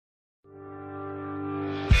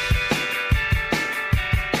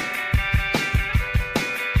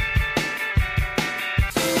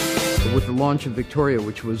launch of Victoria,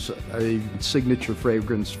 which was a signature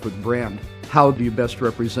fragrance for the brand, how do you best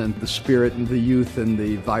represent the spirit and the youth and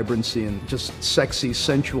the vibrancy and just sexy,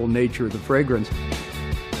 sensual nature of the fragrance?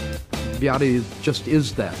 Behati just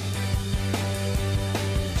is that.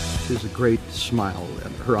 She has a great smile,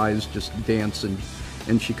 and her eyes just dance,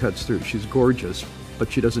 and she cuts through. She's gorgeous,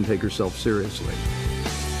 but she doesn't take herself seriously.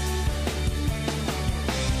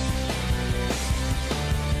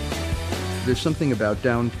 There's something about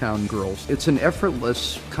downtown girls. It's an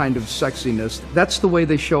effortless kind of sexiness. That's the way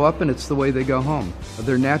they show up, and it's the way they go home.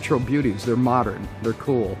 They're natural beauties. They're modern. They're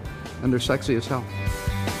cool. And they're sexy as hell.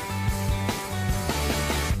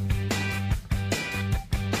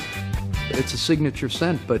 It's a signature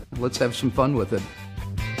scent, but let's have some fun with it.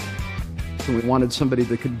 So we wanted somebody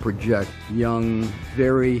that could project, young,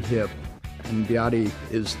 very hip, and Behati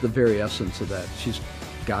is the very essence of that. She's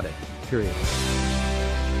got it, period.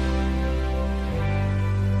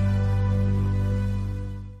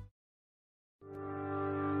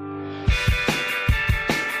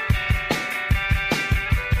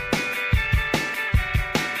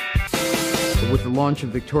 With the launch of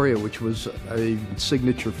Victoria, which was a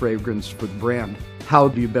signature fragrance for the brand, how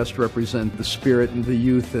do you best represent the spirit and the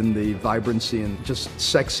youth and the vibrancy and just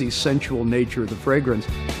sexy, sensual nature of the fragrance?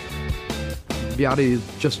 Behati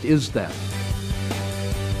just is that.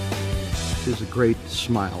 She has a great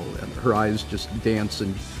smile, and her eyes just dance,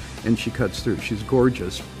 and she cuts through. She's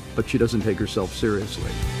gorgeous, but she doesn't take herself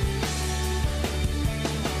seriously.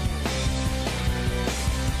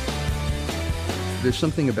 There's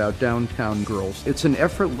something about downtown girls. It's an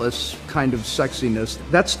effortless kind of sexiness.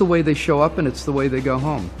 That's the way they show up, and it's the way they go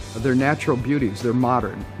home. They're natural beauties. They're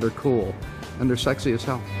modern. They're cool. And they're sexy as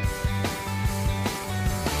hell.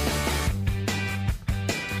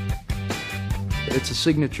 It's a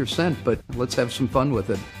signature scent, but let's have some fun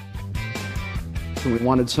with it. So we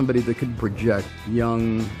wanted somebody that could project,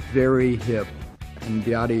 young, very hip, and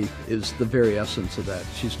Behati is the very essence of that.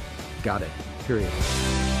 She's got it, period.